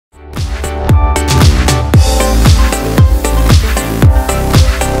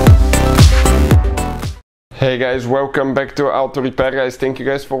Hey guys, welcome back to Auto Repair guys. Thank you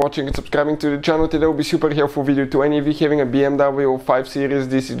guys for watching and subscribing to the channel. Today will be super helpful video to any of you having a BMW 5 Series.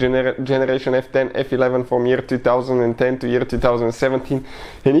 This is generation F10 F11 from year 2010 to year 2017.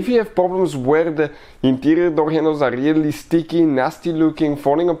 And if you have problems where the interior door handles are really sticky, nasty looking,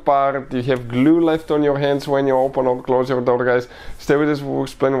 falling apart, you have glue left on your hands when you open or close your door guys, stay with us. We'll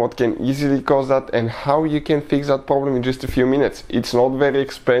explain what can easily cause that and how you can fix that problem in just a few minutes. It's not very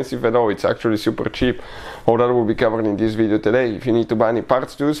expensive at all, it's actually super cheap. All that will be covered in this video today. If you need to buy any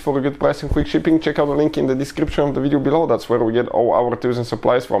parts tools for a good price and quick shipping, check out the link in the description of the video below. That's where we get all our tools and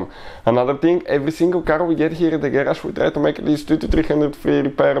supplies from. Another thing, every single car we get here at the garage, we try to make at least 200 to 300 free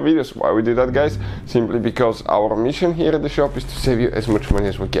repair videos. Why we do that guys? Simply because our mission here at the shop is to save you as much money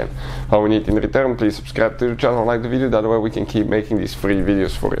as we can. All we need in return, please subscribe to the channel, like the video, that way we can keep making these free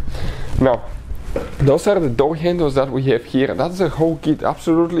videos for you. Now, those are the door handles that we have here. That's the whole kit,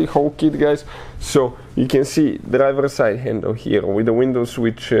 absolutely whole kit guys. So you can see driver side handle here with the window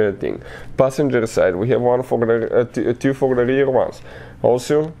switch thing. Passenger side, we have one for the two for the rear ones.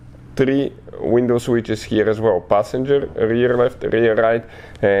 Also 3 window switches here as well. Passenger, rear left, rear right,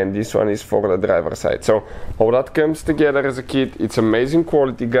 and this one is for the driver side. So all that comes together as a kit. It's amazing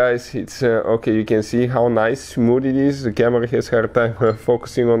quality guys. It's okay, you can see how nice, smooth it is. The camera has hard time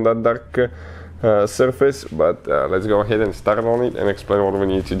focusing on that dark surface, but let's go ahead and start on it and explain what we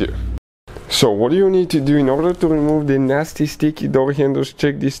need to do. So what do you need to do in order to remove the nasty sticky door handles?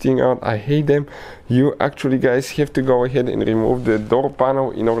 Check this thing out, I hate them. You actually guys have to go ahead and remove the door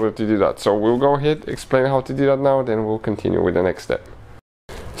panel in order to do that. So we'll go ahead, explain how to do that now, then we'll continue with the next step.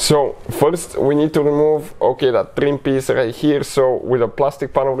 So first we need to remove that trim piece right here. So with a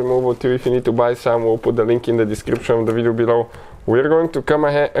plastic panel removal too, if you need to buy some, we'll put the link in the description of the video below. We're going to come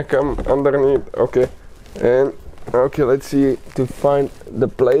underneath, and let's see to find the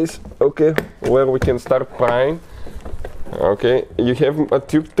place, where we can start prying. You have a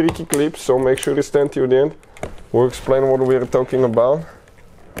 2 tricky clips, so make sure you stand till the end. We'll explain what we're talking about.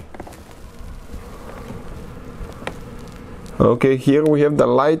 Here we have the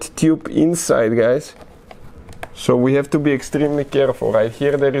light tube inside guys, so we have to be extremely careful. Right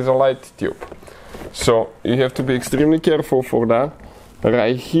here there is a light tube, so you have to be extremely careful for that.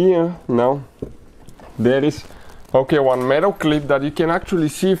 Right here now there is one metal clip that you can actually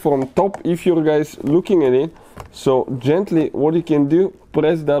see from top if you're guys looking at it. So gently what you can do,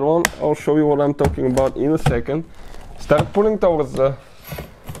 press that one. I'll show you what I'm talking about in a second. Start pulling towards the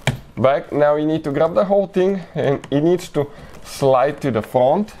back. Now you need to grab the whole thing and it needs to slide to the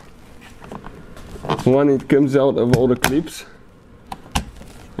front when it comes out of all the clips,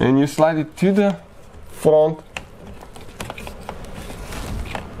 and you slide it to the front.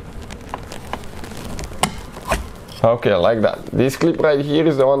 Like that. This clip right here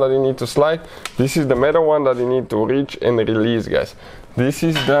is the one that you need to slide. This is the metal one that you need to reach and release guys. This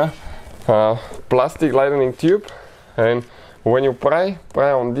is the plastic lightning tube, and when you pry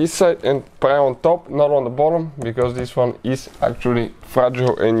on this side and pry on top, not on the bottom, because this one is actually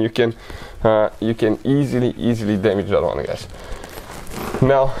fragile and you can easily damage that one guys.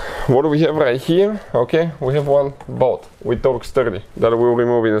 Now what do we have right here? We have one bolt with Torx 30 that we'll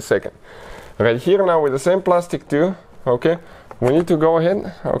remove in a second. Right here now with the same plastic too, we need to go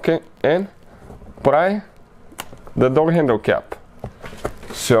ahead and pry the door handle cap.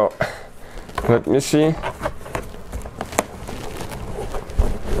 So let me see.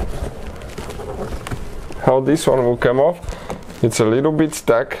 How this one will come off. It's a little bit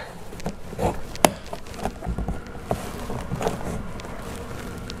stuck.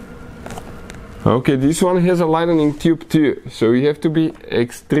 This one has a lightning tube too, so you have to be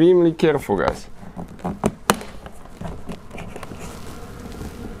extremely careful guys.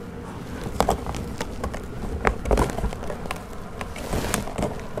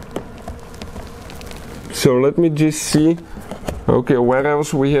 So let me just see, where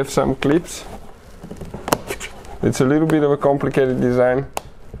else we have some clips. It's a little bit of a complicated design.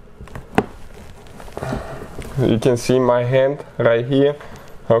 You can see my hand right here.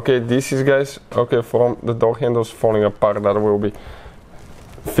 This is guys, from the door handles falling apart that we'll be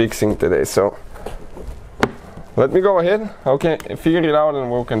fixing today. So let me go ahead, figure it out and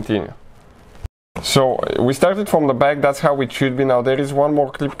we'll continue. So we started from the back, that's how it should be. Now there is one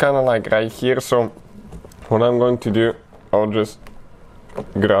more clip kind of like right here. So what I'm going to do, I'll just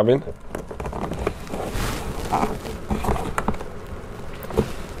grab it.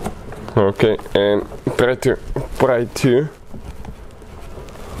 And try to pry too.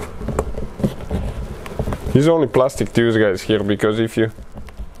 Use only plastic tools guys here, because if you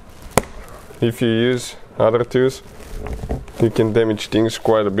use other tools you can damage things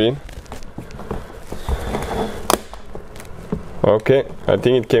quite a bit. Okay, I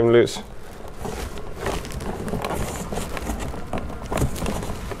think it came loose.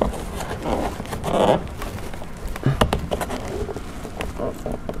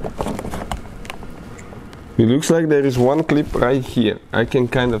 It looks like there is one clip right here. I can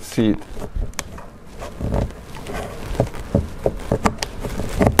kind of see it.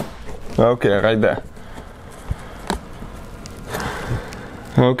 Okay, right there.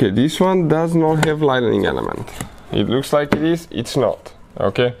 Okay, this one does not have lightning element. It looks like it is, it's not.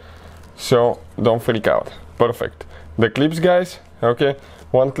 Okay, so don't freak out. Perfect. The clips, guys, okay,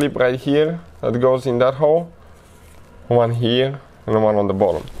 one clip right here that goes in that hole, one here, and one on the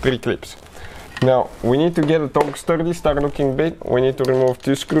bottom. 3 clips. Now, we need to get the torque sturdy, start looking big. We need to remove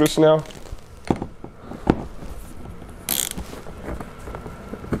 2 screws now.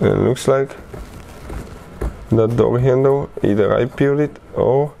 And it looks like that door handle, either I peeled it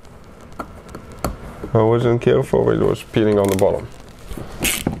or I wasn't careful, it was peeling on the bottom.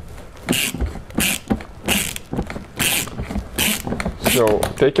 So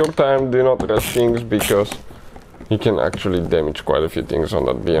take your time, do not rush things, because you can actually damage quite a few things on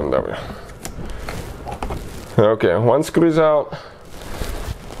that BMW. Okay, one screw is out,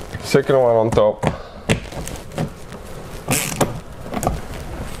 second one on top.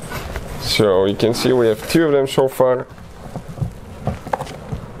 So you can see we have 2 of them so far.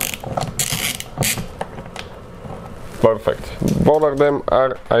 Perfect. Both of them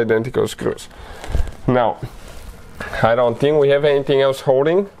are identical screws. Now, I don't think we have anything else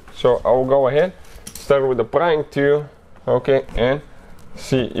holding, so I'll go ahead, start with the prying tool, okay, and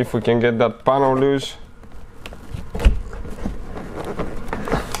see if we can get that panel loose.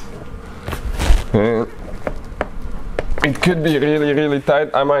 And it could be really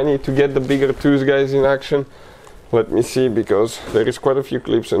tight. I might need to get the bigger tools, guys, in action. Let me see, because there is quite a few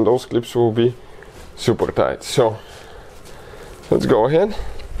clips and those clips will be super tight. So let's go ahead,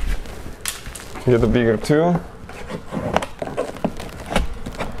 get the bigger tool.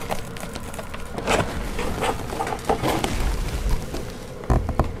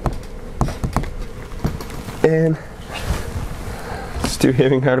 And still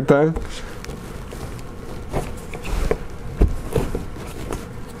having a hard time.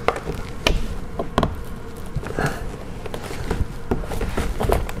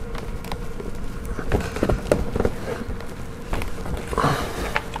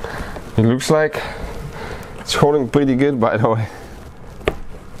 It looks like it's holding pretty good, by the way.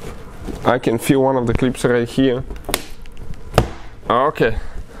 I can feel one of the clips right here. Okay,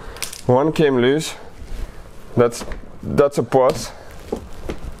 one came loose. That's a plus.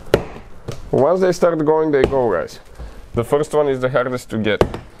 Once they start going, they go, guys. The first one is the hardest to get.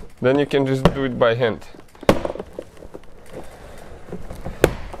 Then you can just do it by hand.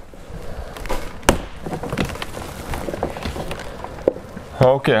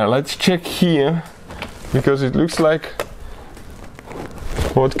 Okay, let's check here, because it looks like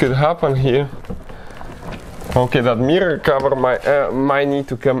what could happen here. Okay, that mirror cover might need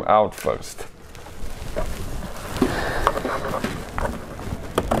to come out first.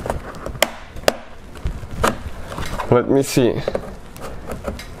 Let me see.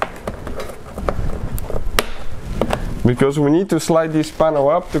 Because we need to slide this panel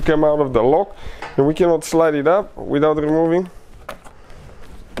up to come out of the lock, and we cannot slide it up without removing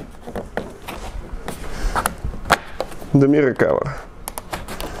the mirror cover.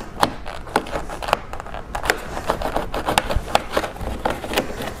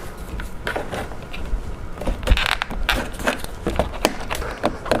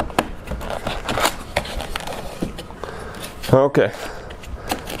 Okay,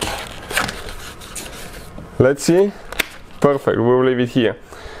 let's see. Perfect, we'll leave it here.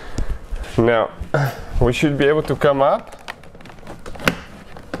 Now we should be able to come up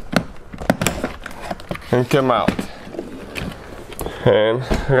and come out. And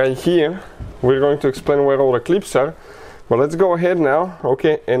right here we're going to explain where all the clips are, but let's go ahead now,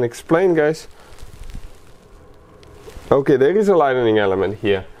 okay, and explain, guys. Okay, there is a lightning element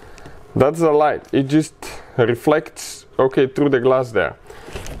here. That's the light, it just reflects, okay, through the glass there.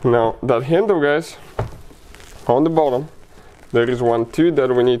 Now that handle, guys, on the bottom there is one too that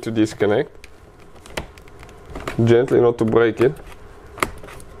we need to disconnect gently, not to break it,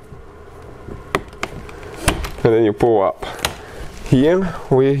 and then you pull up. Here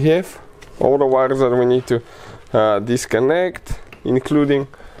we have all the wires that we need to disconnect, including,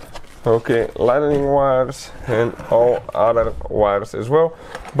 okay, lightning wires and all other wires as well.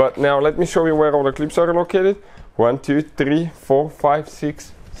 But now let me show you where all the clips are located. 1, 2, 3, 4, 5,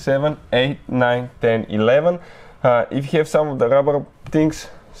 6, 7, 8, 9, 10, 11. If you have some of the rubber things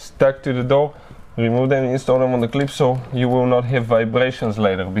stuck to the door, remove them, install them on the clip, so you will not have vibrations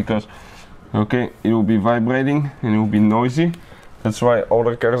later, because okay, it will be vibrating and it will be noisy. That's why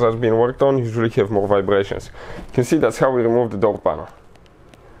older cars that's been worked on usually have more vibrations. You can see that's how we remove the door panel.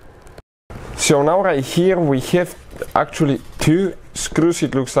 So now right here we have actually two screws,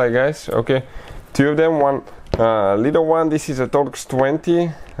 it looks like, guys. Okay, two of them, one little one, this is a Torx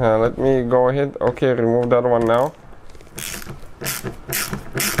 20. Let me go ahead, okay, remove that one now.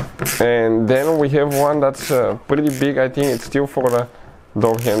 And then we have one that's pretty big, I think it's still for the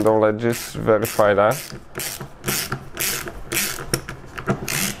door handle. Let's just verify that.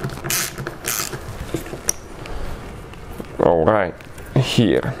 Alright,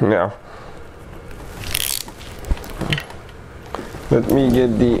 here, now let me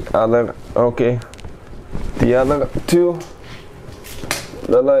get the other, okay, the other two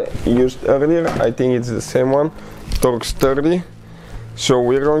that I used earlier. I think it's the same one, Torx 30. So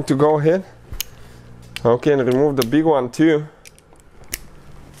we're going to go ahead, okay, and remove the big one too.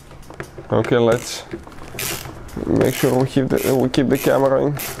 Okay, let's make sure we keep the camera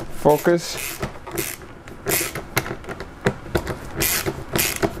in focus.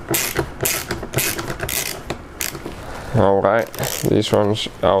 Alright, this one's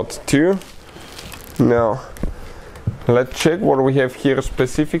out too. Now let's check what we have here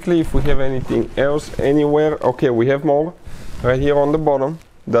specifically, if we have anything else anywhere. Okay, we have more right here on the bottom,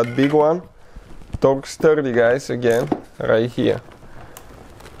 that big one, Torx 30, guys, again right here.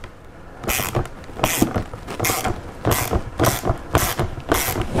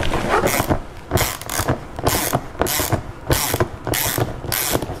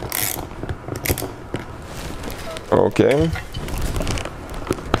 Okay,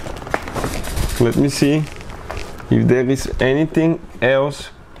 let me see if there is anything else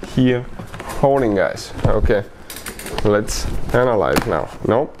here holding, guys. Okay, let's analyze now.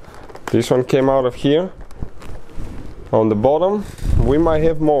 Nope, this one came out of here. On the bottom we might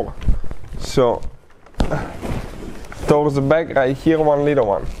have more, so towards the back right here, one little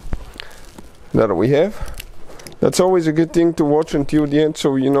one that we have. That's always a good thing to watch until the end,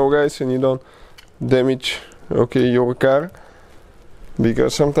 so you know, guys, and you don't damage, okay, your car,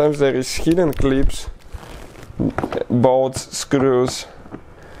 because sometimes there is hidden clips, bolts, screws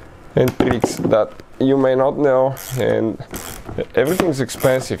and tricks that you may not know, and everything's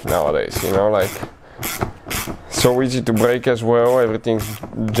expensive nowadays, you know, like so easy to break as well. Everything's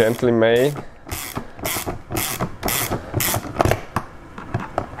gently made.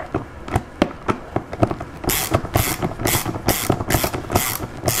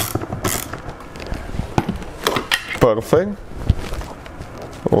 Perfect.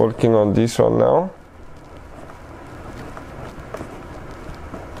 Working on this one now.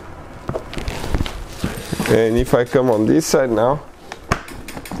 And if I come on this side now,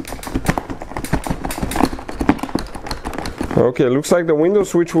 okay, looks like the window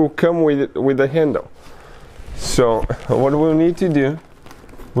switch will come with the handle. So what we'll need to do,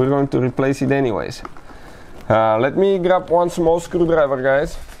 we're going to replace it anyways. Let me grab one small screwdriver,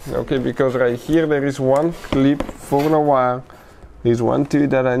 guys. Okay, because right here there is one clip for the wire. There's one too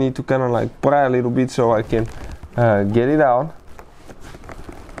that I need to kind of like pry a little bit so I can get it out.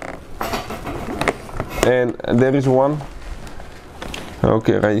 And there is one,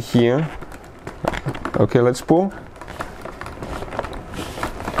 okay, right here. Okay, let's pull.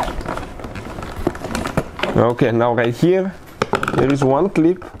 Okay, now right here there is one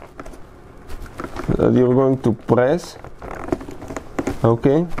clip that you're going to press.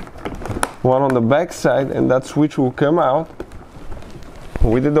 Okay, one on the back side, and that switch will come out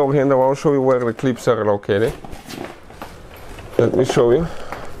with the door handle. I'll show you where the clips are located. Let me show you.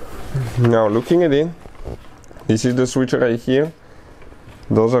 Now looking at it, this is the switch right here.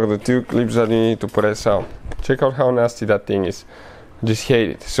 Those are the two clips that you need to press out. Check out how nasty that thing is. Just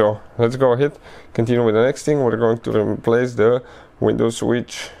hate it. So let's go ahead, continue with the next thing. We're going to replace the window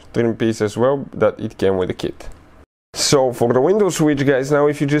switch trim piece as well, that it came with the kit. So for the window switch, guys, now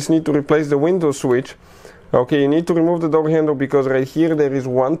if you just need to replace the window switch, okay, you need to remove the door handle, because right here there is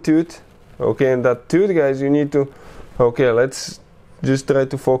one tooth. Okay, and that tooth, guys, you need to, okay, let's just try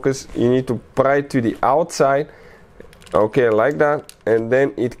to focus. You need to pry it to the outside, okay, like that, and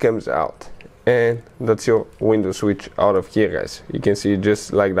then it comes out, and that's your window switch out of here, guys. You can see it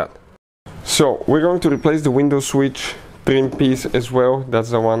just like that. So we're going to replace the window switch trim piece as well. That's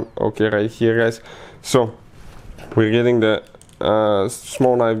the one, okay, right here, guys. So we're getting the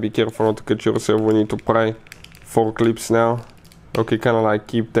small knife. Be careful not to cut yourself. We need to pry 4 clips now. Okay, kind of like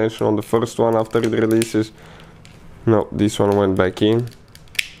keep tension on the first one after it releases. No, this one went back in.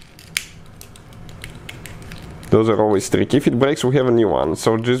 Those are always tricky. If it breaks, we have a new one.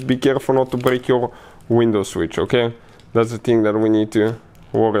 So just be careful not to break your window switch, okay? That's the thing that we need to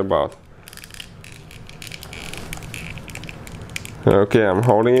worry about. Okay, I'm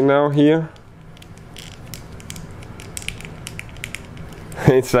holding it now here.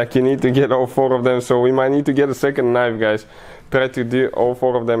 It's like you need to get all 4 of them, so we might need to get a second knife, guys. Try to do all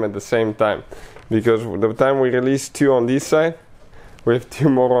 4 of them at the same time, because the time we release 2 on this side, we have 2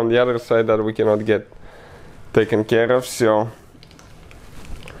 more on the other side that we cannot get taken care of. So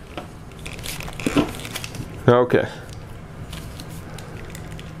okay,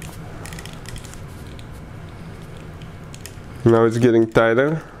 now it's getting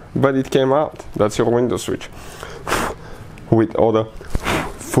tighter, but it came out. That's your window switch with all the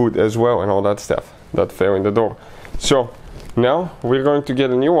food as well and all that stuff that fell in the door. So now we're going to get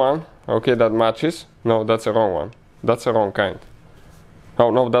a new one, okay, that matches. No, that's the wrong one. That's the wrong kind. Oh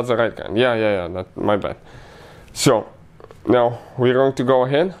no, that's the right kind. Yeah, that, my bad. So now we're going to go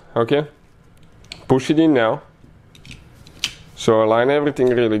ahead, okay, push it in now. So align everything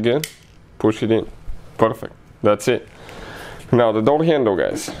really good, push it in, perfect, that's it. Now the door handle,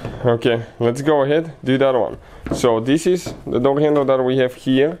 guys. Okay, let's go ahead, do that one. So this is the door handle that we have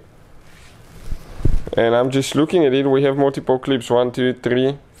here, and I'm just looking at it. We have multiple clips, 1, 2,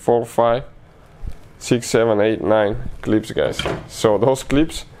 3, 4, 5, 6, 7, 8, 9 clips, guys. So those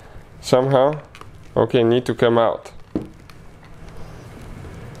clips somehow, okay, need to come out.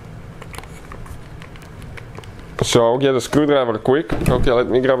 So I'll get a screwdriver quick. Okay, let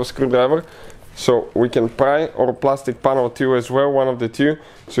me grab a screwdriver so we can pry, or plastic panel too as well, one of the two,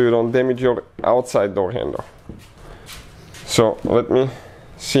 so you don't damage your outside door handle. So let me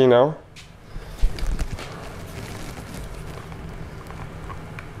see now.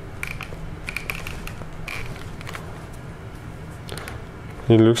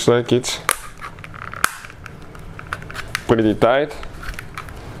 It looks like it's pretty tight.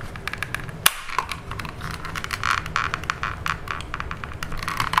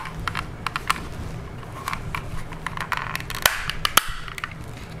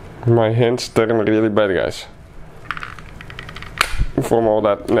 My hands turn really bad, guys, from all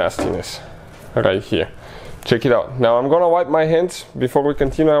that nastiness right here. Check it out. Now I'm gonna wipe my hands before we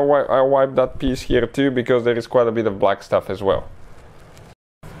continue. I wipe that piece here too, because there is quite a bit of black stuff as well.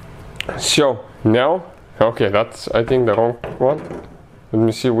 So now, okay, that's I think the wrong one. Let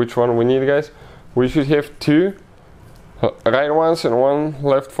me see which one we need, guys. We should have 2 right ones and 1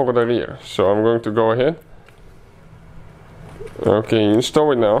 left for the rear. So I'm going to go ahead. Okay,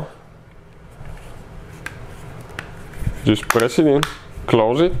 install it now. Just press it in,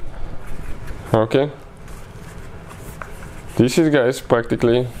 close it. Okay. This is, guys,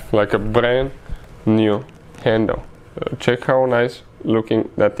 practically like a brand new handle. Check how nice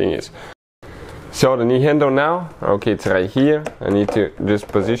looking that thing is. So the new handle now, okay, it's right here. I need to just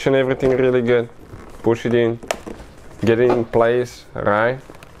position everything really good. Push it in, get it in place, right?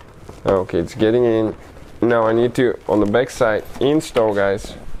 Okay, it's getting in. Now I need to, on the back side, install,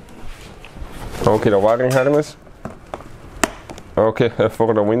 guys, okay, the wiring harness, okay,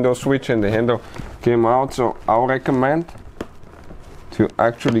 for the window switch, and the handle came out. So I'll recommend to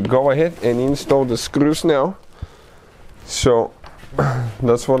actually go ahead and install the screws now. So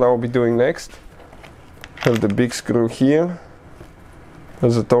that's what I'll be doing next. Have the big screw here,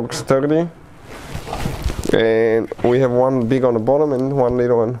 there's a Torx 30, and we have one big on the bottom and one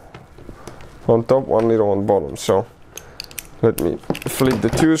little one on top, one little on bottom. So let me flip the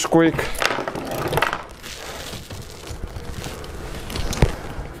tubes quick.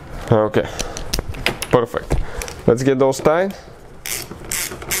 Okay, perfect. Let's get those tied.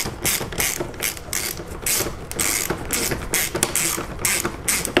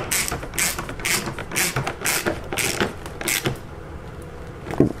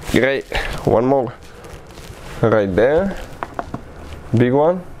 Great, one more right there, big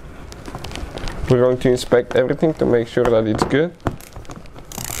one. We're going to inspect everything to make sure that it's good.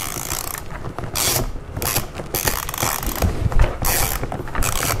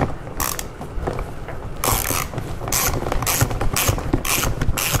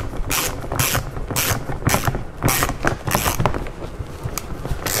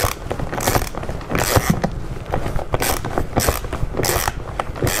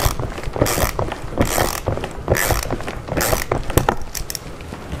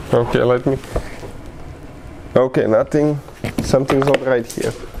 Okay, let me. Okay, something's not right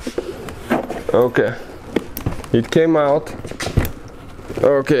here. Okay, it came out.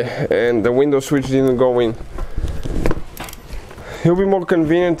 Okay, and the window switch didn't go in. It'll be more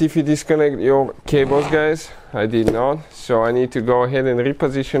convenient if you disconnect your cables, guys. I did not, so I need to go ahead and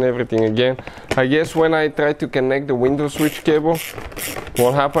reposition everything again. I guess when I try to connect the window switch cable,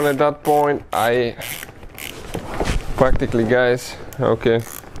 what happened at that point, I practically, guys, okay,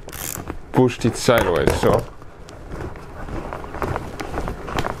 pushed it sideways.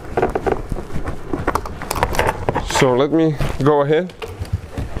 So let me go ahead,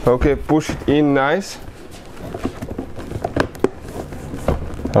 okay, push it in nice.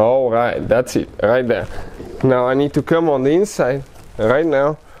 All right, that's it right there. Now I need to come on the inside right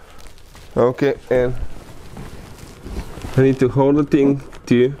now, okay, and I need to hold the thing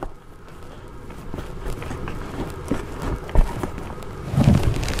to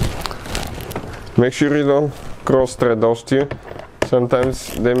make sure you don't cross thread those two.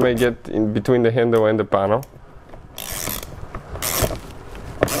 Sometimes they may get in between the handle and the panel.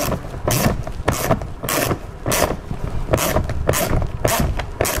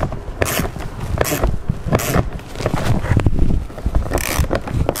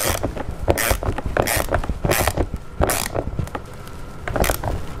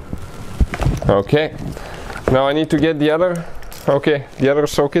 Okay, now I need to get the other, okay, the other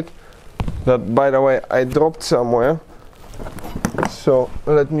socket that, by the way, I dropped somewhere. So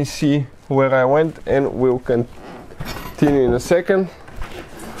let me see where I went and we'll continue in a second.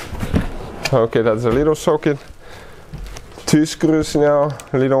 Okay, that's a little socket. 2 screws now,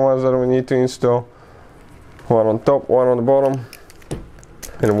 little ones that we need to install. One on top, one on the bottom.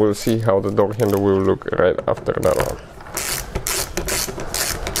 And we'll see how the door handle will look right after that one.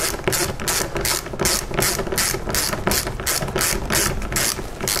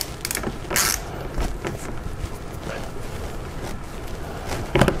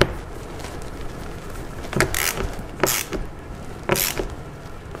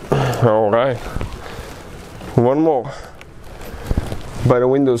 Alright, one more by the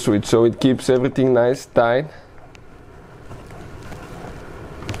window switch, so it keeps everything nice tight.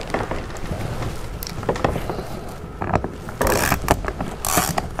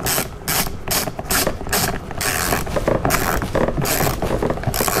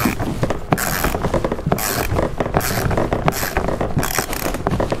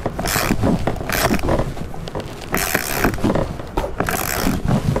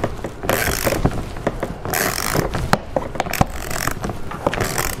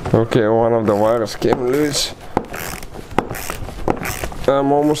 Okay, one of the wires came loose.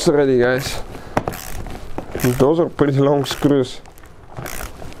 I'm almost ready, guys. Those are pretty long screws.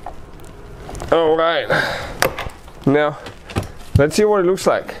 Alright, now let's see what it looks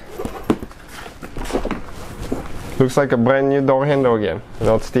like. Looks like a brand new door handle again,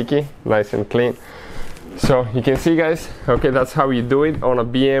 not sticky, nice and clean. So you can see, guys, okay, that's how you do it on a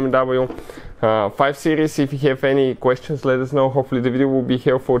BMW 5 Series. If you have any questions, let us know. Hopefully the video will be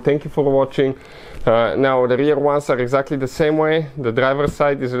helpful. Thank you for watching. Now the rear ones are exactly the same way. The driver's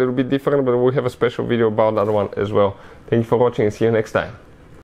side is a little bit different, but we'll have a special video about that one as well. Thank you for watching and see you next time.